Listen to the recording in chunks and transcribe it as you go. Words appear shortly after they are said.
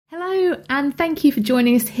and thank you for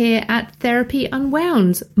joining us here at Therapy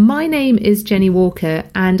Unwound. My name is Jenny Walker,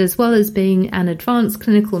 and as well as being an advanced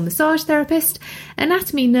clinical massage therapist,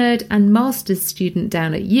 anatomy nerd and master's student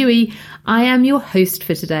down at UWE, I am your host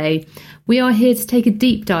for today. We are here to take a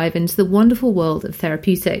deep dive into the wonderful world of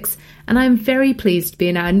therapeutics, and I'm very pleased to be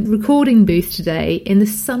in our recording booth today in the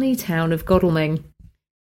sunny town of Godalming.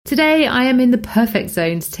 Today, I am in the perfect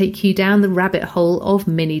zone to take you down the rabbit hole of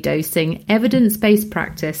mini-dosing, evidence-based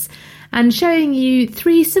practice, and showing you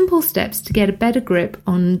 3 simple steps to get a better grip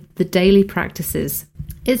on the daily practices.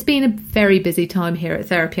 It's been a very busy time here at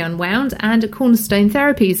Therapy Unwound and at Cornerstone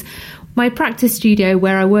Therapies, my practice studio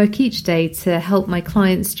where I work each day to help my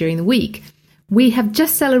clients during the week. We have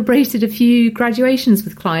just celebrated a few graduations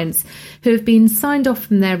with clients who have been signed off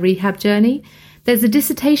from their rehab journey. There's a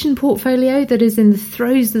dissertation portfolio that is in the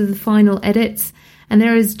throes of the final edits, and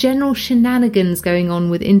there is general shenanigans going on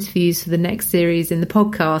with interviews for the next series in the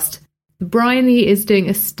podcast. Bryony is doing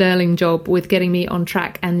a sterling job with getting me on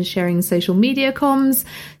track and sharing social media comms.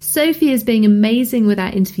 Sophie is being amazing with our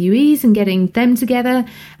interviewees and getting them together.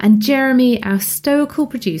 And Jeremy, our stoical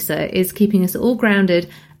producer, is keeping us all grounded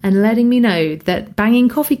and letting me know that banging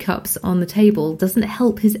coffee cups on the table doesn't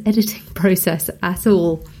help his editing process at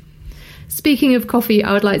all. Speaking of coffee,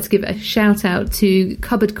 I would like to give a shout out to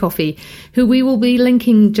Cupboard Coffee, who we will be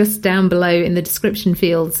linking just down below in the description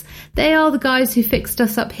fields. They are the guys who fixed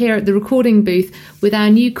us up here at the recording booth with our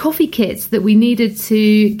new coffee kits that we needed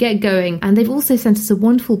to get going. And they've also sent us a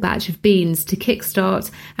wonderful batch of beans to kickstart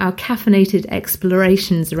our caffeinated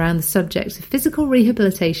explorations around the subject of physical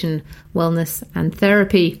rehabilitation, wellness and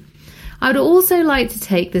therapy. I would also like to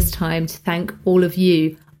take this time to thank all of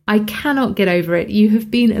you. I cannot get over it. You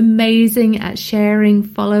have been amazing at sharing,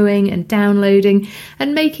 following and downloading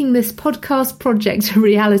and making this podcast project a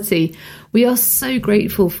reality. We are so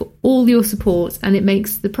grateful for all your support, and it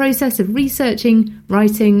makes the process of researching,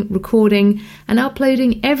 writing, recording and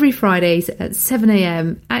uploading every Fridays at 7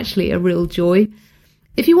 a.m. actually a real joy.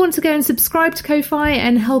 If you want to go and subscribe to Ko-Fi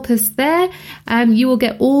and help us there, you will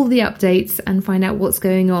get all the updates and find out what's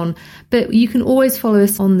going on. But you can always follow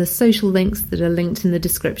us on the social links that are linked in the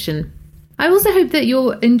description. I also hope that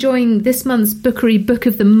you're enjoying this month's Bookery Book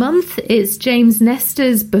of the Month. It's James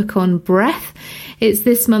Nestor's book on breath. It's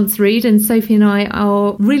this month's read, and Sophie and I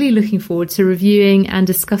are really looking forward to reviewing and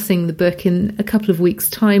discussing the book in a couple of weeks'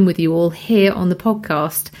 time with you all here on the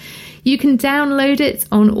podcast. You can download it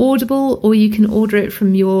on Audible, or you can order it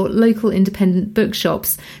from your local independent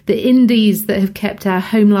bookshops, the indies that have kept our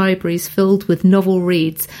home libraries filled with novel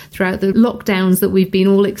reads throughout the lockdowns that we've been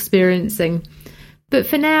all experiencing. But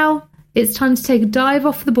for now, it's time to take a dive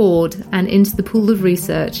off the board and into the pool of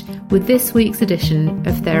research with this week's edition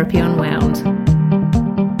of Therapy Unwound.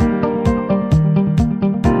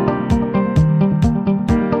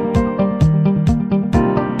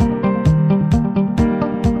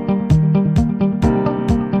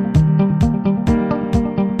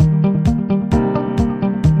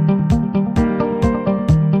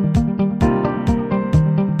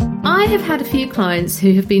 I have had a few clients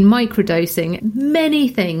who have been microdosing many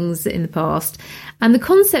things in the past, and the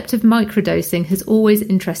concept of microdosing has always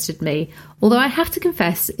interested me, although I have to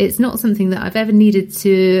confess it's not something that I've ever needed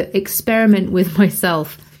to experiment with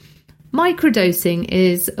myself. Microdosing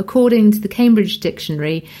is, according to the Cambridge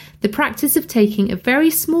Dictionary, the practice of taking a very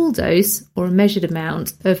small dose or a measured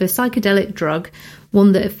amount of a psychedelic drug,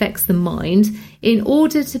 one that affects the mind, in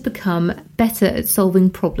order to become better at solving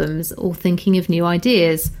problems or thinking of new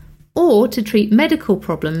ideas, or to treat medical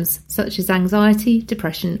problems such as anxiety,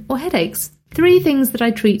 depression or headaches. 3 things that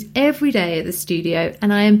I treat every day at the studio,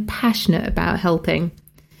 and I am passionate about helping.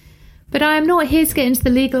 But I am not here to get into the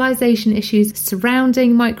legalisation issues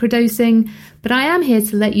surrounding microdosing, but I am here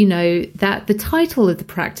to let you know that the title of the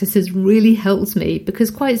practice has really helped me because,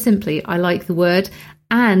 quite simply, I like the word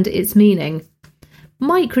and its meaning.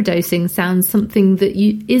 Microdosing sounds something that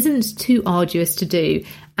isn't too arduous to do,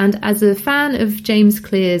 and as a fan of James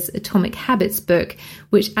Clear's Atomic Habits book,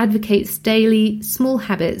 which advocates daily, small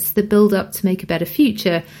habits that build up to make a better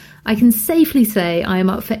future, I can safely say I am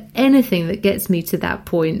up for anything that gets me to that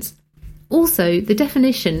point. Also, the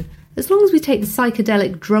definition, as long as we take the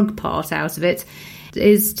psychedelic drug part out of it,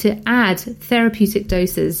 is to add therapeutic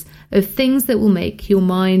doses of things that will make your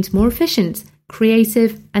mind more efficient,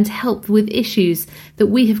 creative, and help with issues that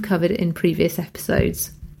we have covered in previous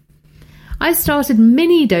episodes. I started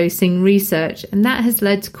mini-dosing research, and that has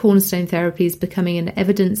led to Cornerstone Therapies becoming an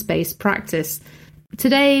evidence-based practice.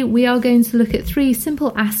 Today, we are going to look at 3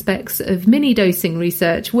 simple aspects of mini-dosing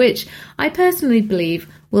research, which I personally believe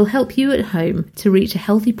will help you at home to reach a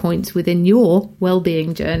healthy point within your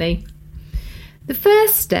well-being journey. The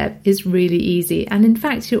first step is really easy, and in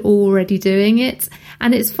fact you're already doing it,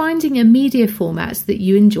 and it's finding a media format that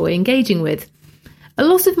you enjoy engaging with. A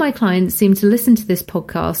lot of my clients seem to listen to this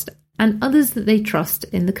podcast and others that they trust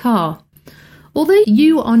in the car. Although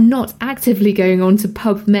you are not actively going on to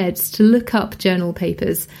PubMed to look up journal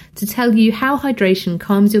papers to tell you how hydration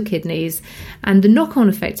calms your kidneys and the knock-on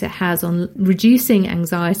effect it has on reducing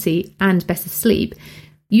anxiety and better sleep,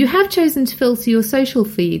 you have chosen to filter your social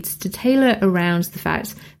feeds to tailor around the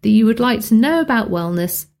fact that you would like to know about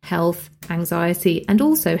wellness, health, anxiety, and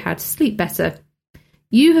also how to sleep better.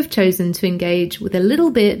 You have chosen to engage with a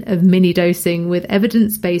little bit of mini dosing with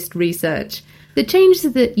evidence-based research. The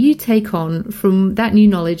changes that you take on from that new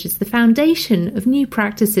knowledge is the foundation of new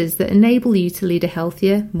practices that enable you to lead a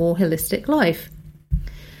healthier, more holistic life.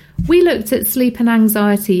 We looked at sleep and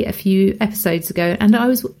anxiety a few episodes ago, and I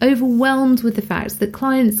was overwhelmed with the fact that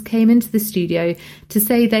clients came into the studio to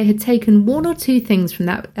say they had taken one or two things from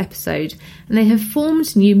that episode, and they have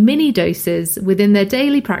formed new mini doses within their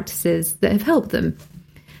daily practices that have helped them.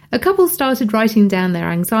 A couple started writing down their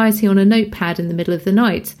anxiety on a notepad in the middle of the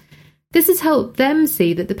night. This has helped them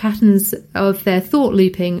see that the patterns of their thought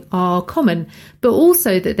looping are common, but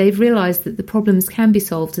also that they've realised that the problems can be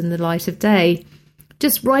solved in the light of day.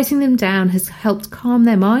 Just writing them down has helped calm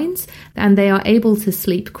their minds, and they are able to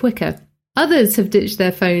sleep quicker. Others have ditched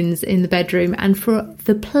their phones in the bedroom, and for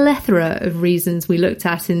the plethora of reasons we looked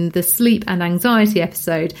at in the sleep and anxiety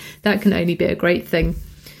episode, that can only be a great thing.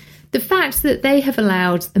 The fact that they have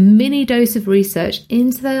allowed a mini dose of research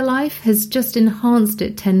into their life has just enhanced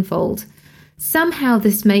it tenfold. Somehow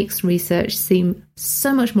this makes research seem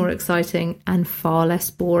so much more exciting and far less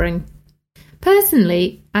boring.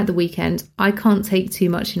 Personally, at the weekend, I can't take too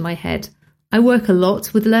much in my head. I work a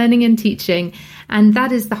lot with learning and teaching, and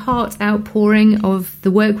that is the heart outpouring of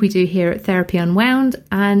the work we do here at Therapy Unwound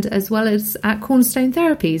and as well as at Cornerstone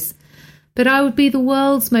Therapies. But I would be the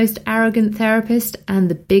world's most arrogant therapist and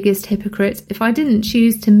the biggest hypocrite if I didn't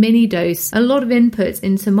choose to mini-dose a lot of input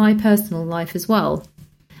into my personal life as well.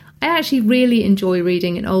 I actually really enjoy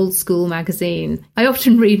reading an old school magazine. I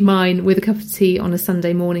often read mine with a cup of tea on a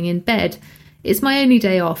Sunday morning in bed. It's my only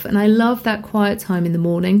day off and I love that quiet time in the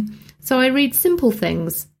morning. So I read Simple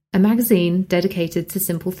Things, a magazine dedicated to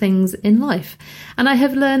simple things in life. And I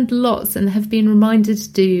have learned lots and have been reminded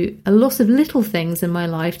to do a lot of little things in my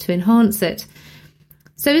life to enhance it.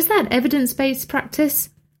 So is that evidence-based practice?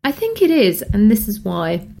 I think it is, and this is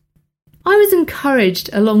why. I was encouraged,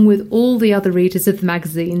 along with all the other readers of the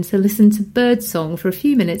magazine, to listen to birdsong for a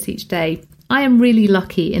few minutes each day. I am really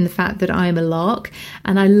lucky in the fact that I am a lark,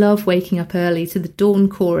 and I love waking up early to the dawn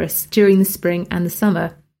chorus during the spring and the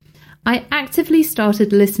summer. I actively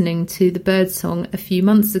started listening to the birdsong a few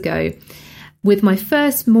months ago with my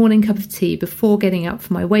first morning cup of tea before getting up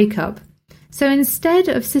for my wake up. So instead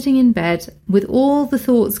of sitting in bed with all the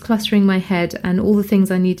thoughts cluttering my head and all the things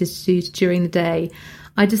I needed to do during the day,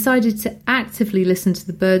 I decided to actively listen to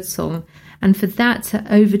the birdsong and for that to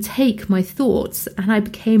overtake my thoughts, and I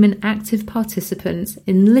became an active participant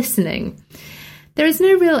in listening. There is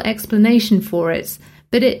no real explanation for it,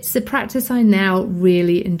 but it's a practice I now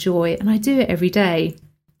really enjoy and I do it every day.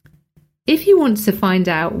 If you want to find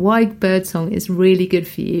out why birdsong is really good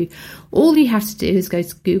for you, all you have to do is go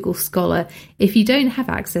to Google Scholar if you don't have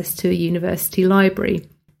access to a university library.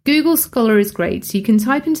 Google Scholar is great, so you can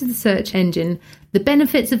type into the search engine the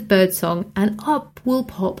benefits of birdsong and up will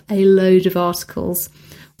pop a load of articles.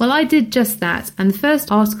 Well, I did just that, and the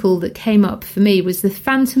first article that came up for me was the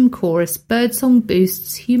Phantom Chorus Birdsong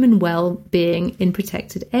Boosts Human Well-Being in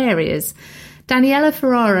Protected Areas. Daniela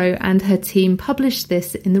Ferraro and her team published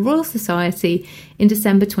this in the Royal Society in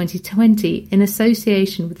December 2020 in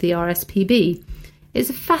association with the RSPB. It's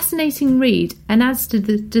a fascinating read and adds to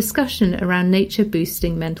the discussion around nature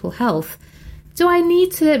boosting mental health. Do I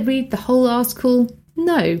need to read the whole article?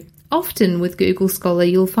 No. Often with Google Scholar,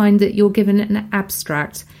 you'll find that you're given an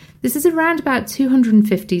abstract. This is around about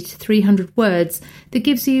 250 to 300 words that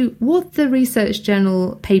gives you what the research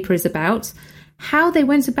journal paper is about, how they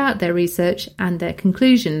went about their research, and their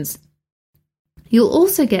conclusions. You'll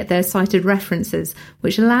also get their cited references,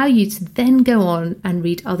 which allow you to then go on and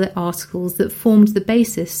read other articles that formed the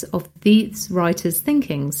basis of these writers'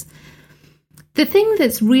 thinkings. The thing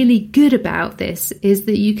that's really good about this is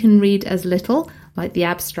that you can read as little, like the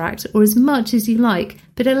abstract, or as much as you like,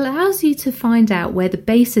 but it allows you to find out where the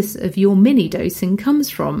basis of your mini dosing comes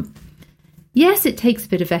from. Yes, it takes a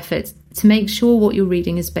bit of effort to make sure what you're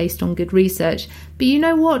reading is based on good research, but you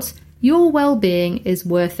know what? Your well-being is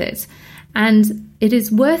worth it. And it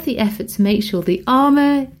is worth the effort to make sure the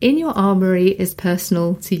armour in your armoury is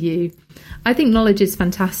personal to you. I think knowledge is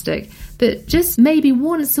fantastic, but just maybe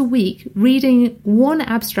once a week, reading one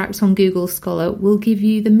abstract on Google Scholar will give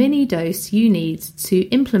you the mini dose you need to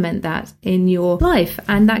implement that in your life,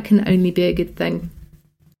 and that can only be a good thing.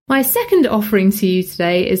 My second offering to you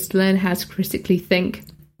today is to learn how to critically think.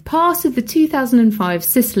 Part of the 2005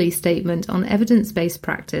 Sicily Statement on Evidence-Based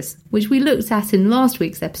Practice, which we looked at in last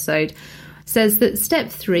week's episode, says that step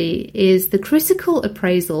 3 is the critical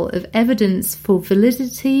appraisal of evidence for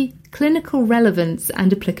validity, clinical relevance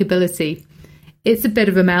and applicability. It's a bit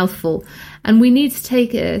of a mouthful, and we need to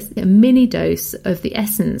take a mini dose of the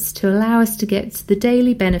essence to allow us to get to the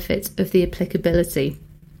daily benefit of the applicability.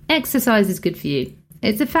 Exercise is good for you.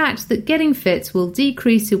 It's a fact that getting fit will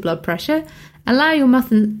decrease your blood pressure, allow your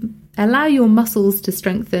muscles to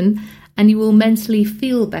strengthen, and you will mentally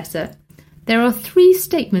feel better. There are 3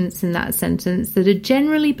 statements in that sentence that are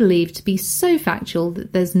generally believed to be so factual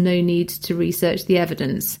that there's no need to research the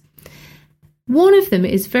evidence. One of them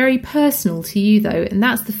is very personal to you though, and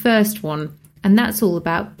that's the first one, and that's all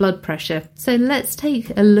about blood pressure. So let's take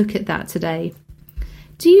a look at that today.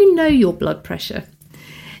 Do you know your blood pressure?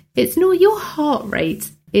 It's not your heart rate,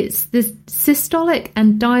 it's the systolic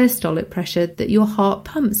and diastolic pressure that your heart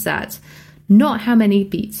pumps at, not how many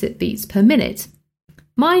beats it beats per minute.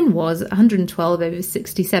 Mine was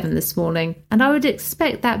 112/67 this morning, and I would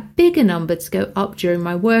expect that bigger number to go up during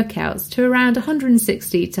my workouts to around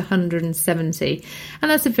 160 to 170.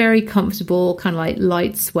 And that's a very comfortable kind of like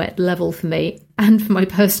light sweat level for me and for my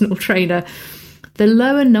personal trainer. The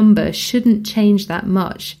lower number shouldn't change that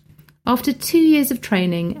much. After 2 years of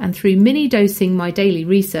training and through mini dosing my daily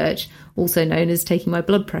research, also known as taking my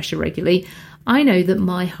blood pressure regularly, I know that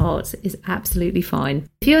my heart is absolutely fine.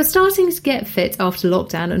 If you're starting to get fit after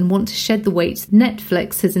lockdown and want to shed the weight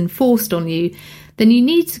Netflix has enforced on you, then you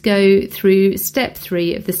need to go through step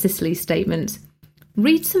 3 of the Sicily Statement.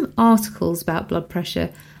 Read some articles about blood pressure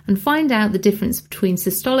and find out the difference between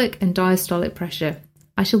systolic and diastolic pressure.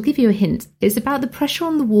 I shall give you a hint. It's about the pressure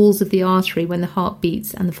on the walls of the artery when the heart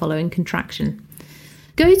beats and the following contraction.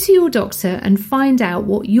 Go to your doctor and find out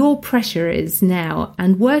what your pressure is now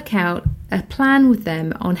and work out a plan with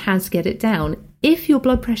them on how to get it down, if your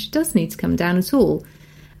blood pressure does need to come down at all.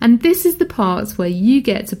 And this is the part where you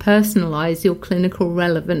get to personalise your clinical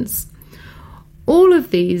relevance. All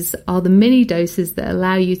of these are the mini doses that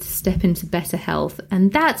allow you to step into better health.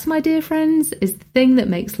 And that, my dear friends, is the thing that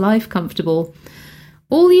makes life comfortable.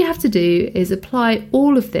 All you have to do is apply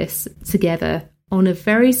all of this together on a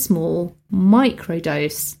very small micro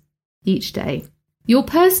dose each day. Your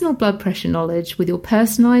personal blood pressure knowledge with your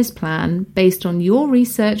personalised plan based on your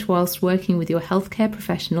research whilst working with your healthcare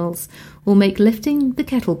professionals will make lifting the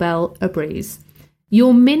kettlebell a breeze.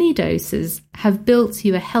 Your mini doses have built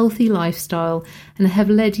you a healthy lifestyle and have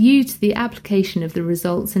led you to the application of the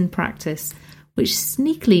results in practice, which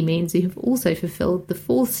sneakily means you have also fulfilled the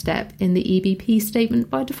 4th step in the EBP statement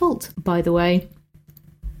by default, by the way.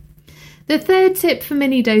 The 3rd tip for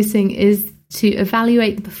mini dosing is to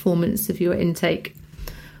evaluate the performance of your intake.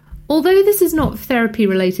 Although this is not therapy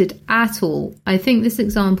related at all, I think this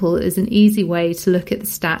example is an easy way to look at the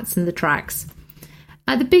stats and the tracks.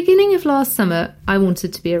 At the beginning of last summer, I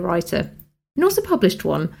wanted to be a writer. Not a published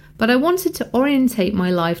one, but I wanted to orientate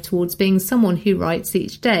my life towards being someone who writes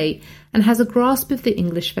each day and has a grasp of the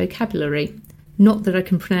English vocabulary. Not that I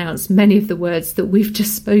can pronounce many of the words that we've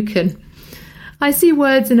just spoken. I see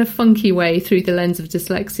words in a funky way through the lens of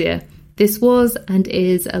dyslexia. This was and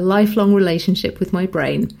is a lifelong relationship with my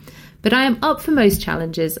brain. But I am up for most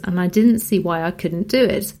challenges and I didn't see why I couldn't do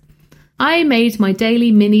it. I made my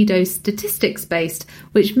daily mini dose statistics based,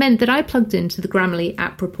 which meant that I plugged into the Grammarly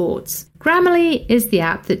app reports. Grammarly is the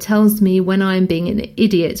app that tells me when I am being an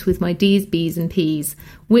idiot with my D's, B's and P's,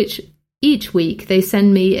 which each week they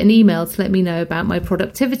send me an email to let me know about my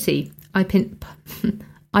productivity. I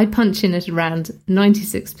punch in at around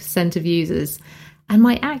 96% of users, and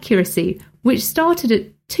my accuracy, which started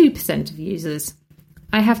at 2% of users.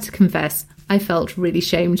 I have to confess, I felt really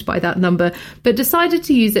shamed by that number, but decided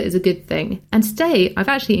to use it as a good thing. And today I've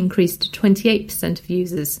actually increased to 28% of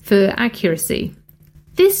users for accuracy.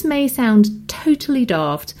 This may sound totally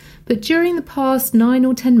daft, but during the past 9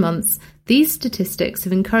 or 10 months, these statistics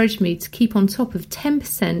have encouraged me to keep on top of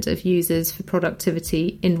 10% of users for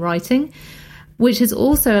productivity in writing, which has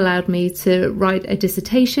also allowed me to write a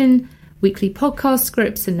dissertation, weekly podcast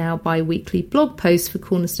scripts, and now bi-weekly blog posts for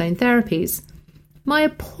Cornerstone Therapies. My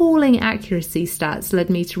appalling accuracy stats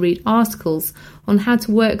led me to read articles on how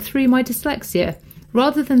to work through my dyslexia,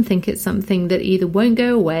 rather than think it's something that either won't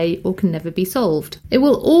go away or can never be solved. It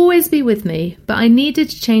will always be with me, but I needed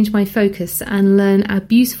to change my focus and learn a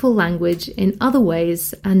beautiful language in other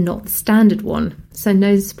ways and not the standard one, so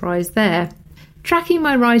no surprise there. Tracking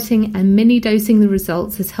my writing and mini-dosing the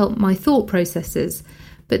results has helped my thought processes,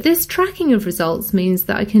 but this tracking of results means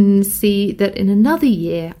that I can see that in another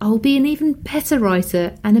year I'll be an even better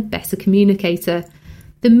writer and a better communicator.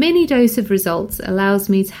 The mini dose of results allows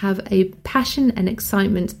me to have a passion and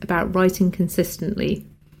excitement about writing consistently.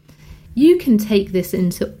 You can take this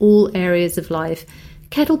into all areas of life: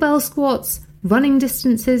 kettlebell squats, running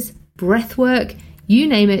distances, breath work, you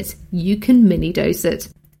name it, you can mini dose it.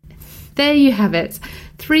 There you have it,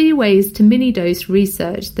 3 ways to mini dose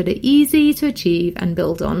research that are easy to achieve and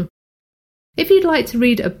build on. If you'd like to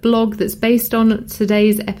read a blog that's based on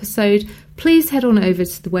today's episode, please head on over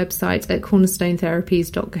to the website at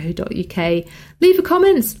cornerstonetherapies.co.uk. Leave a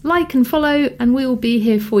comment, like and follow, and we will be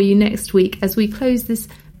here for you next week as we close this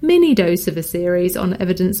mini dose of a series on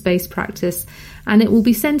evidence-based practice, and it will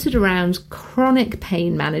be centred around chronic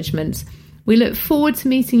pain management. We look forward to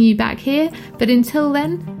meeting you back here, but until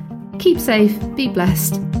then, keep safe, be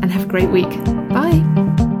blessed, and have a great week. Bye.